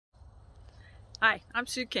Hi, I'm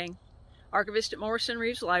Sue King, archivist at Morrison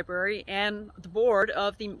Reeves Library and the board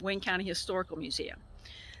of the Wayne County Historical Museum.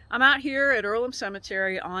 I'm out here at Earlham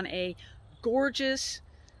Cemetery on a gorgeous,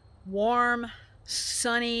 warm,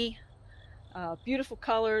 sunny, beautiful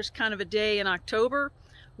colors kind of a day in October,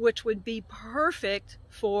 which would be perfect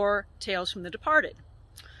for Tales from the Departed.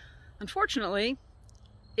 Unfortunately,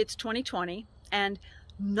 it's 2020 and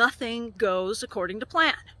nothing goes according to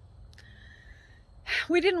plan.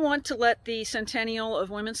 We didn't want to let the centennial of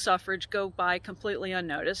women's suffrage go by completely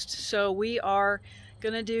unnoticed, so we are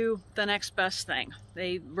going to do the next best thing,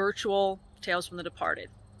 a virtual Tales from the Departed.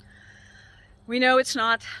 We know it's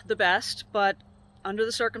not the best, but under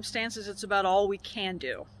the circumstances, it's about all we can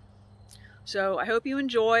do. So I hope you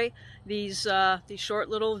enjoy these short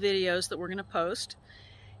little videos that we're going to post,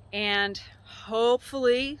 and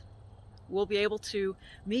hopefully we'll be able to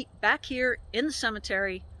meet back here in the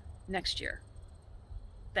cemetery next year.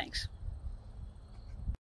 Thanks.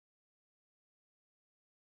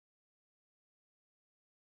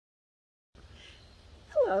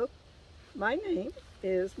 Hello, my name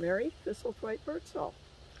is Mary Thistlethwaite Birdsall.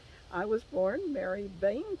 I was born Mary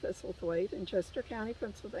Bain Thistlethwaite in Chester County,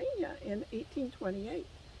 Pennsylvania in 1828.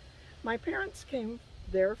 My parents came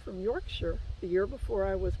there from Yorkshire the year before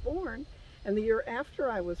I was born, and the year after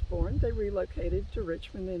I was born they relocated to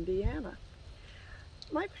Richmond, Indiana.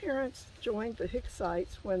 My parents joined the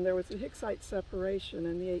Hicksites when there was a Hicksite separation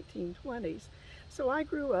in the 1820s, so I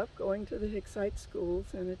grew up going to the Hicksite schools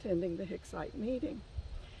and attending the Hicksite meeting.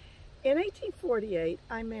 In 1848,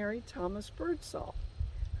 I married Thomas Birdsall,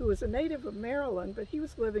 who was a native of Maryland, but he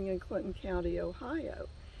was living in Clinton County, Ohio,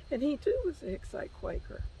 and he too was a Hicksite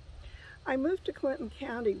Quaker. I moved to Clinton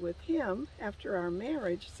County with him after our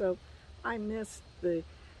marriage, so I missed the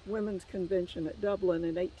Women's Convention at Dublin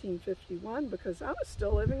in 1851 because I was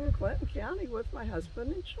still living in Clinton County with my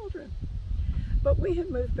husband and children. But we had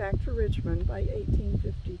moved back to Richmond by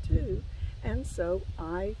 1852, and so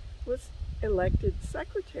I was elected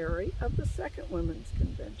secretary of the Second Women's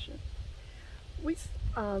Convention. We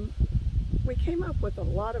came up with a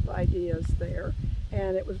lot of ideas there,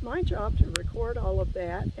 and it was my job to record all of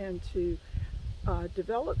that and to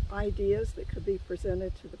develop ideas that could be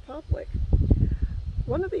presented to the public.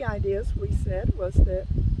 One of the ideas we said was that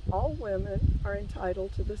all women are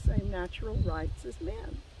entitled to the same natural rights as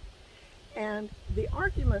men. And the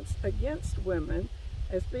arguments against women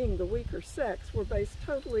as being the weaker sex were based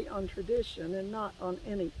totally on tradition and not on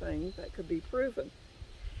anything that could be proven.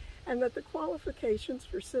 And that the qualifications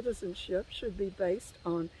for citizenship should be based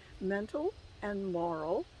on mental and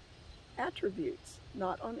moral attributes,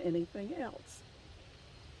 not on anything else.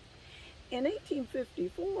 In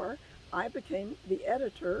 1854, I became the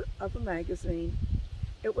editor of a magazine.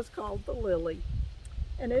 It was called The Lily,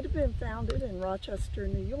 and it had been founded in Rochester,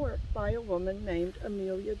 New York by a woman named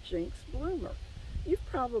Amelia Jinks Bloomer. You've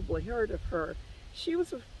probably heard of her. She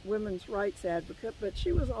was a women's rights advocate, but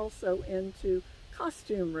she was also into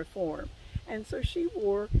costume reform. And so she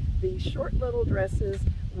wore these short little dresses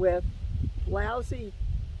with lousy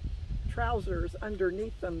trousers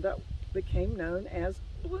underneath them that became known as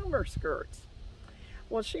bloomer skirts.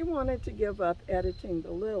 Well, she wanted to give up editing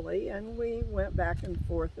The Lily, and we went back and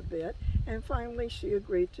forth a bit, and finally she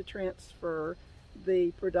agreed to transfer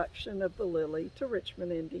the production of The Lily to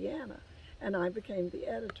Richmond, Indiana, and I became the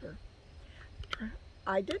editor.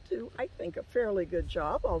 I did do, I think, a fairly good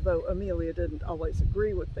job, although Amelia didn't always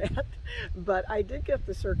agree with that, but I did get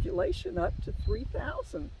the circulation up to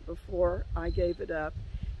 3,000 before I gave it up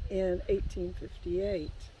in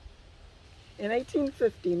 1858. In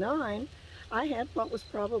 1859, I had what was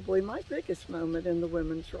probably my biggest moment in the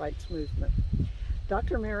women's rights movement.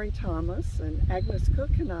 Dr. Mary Thomas and Agnes Cook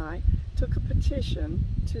and I took a petition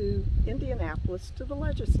to Indianapolis to the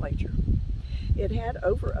legislature. It had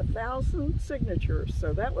over 1,000 signatures,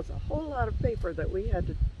 so that was a whole lot of paper that we had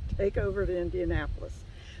to take over to Indianapolis.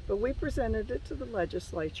 But we presented it to the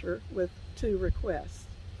legislature with two requests.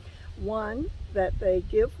 One, that they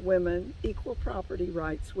give women equal property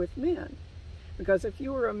rights with men. Because if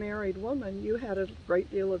you were a married woman, you had a great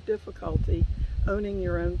deal of difficulty owning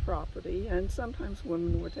your own property, and sometimes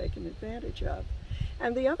women were taken advantage of.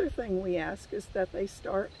 And the other thing we ask is that they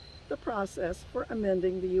start the process for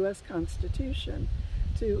amending the U.S. Constitution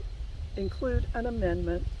to include an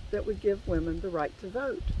amendment that would give women the right to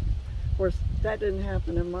vote. Of course, that didn't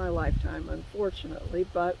happen in my lifetime, unfortunately,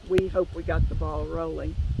 but we hope we got the ball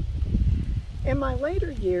rolling. In my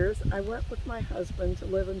later years, I went with my husband to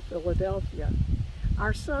live in Philadelphia.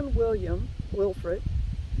 Our son, Wilfred,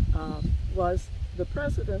 was the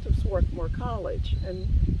president of Swarthmore College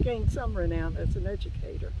and gained some renown as an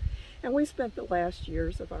educator. And we spent the last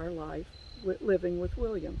years of our life living with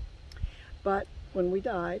William. But when we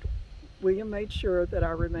died, William made sure that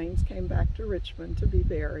our remains came back to Richmond to be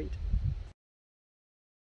buried.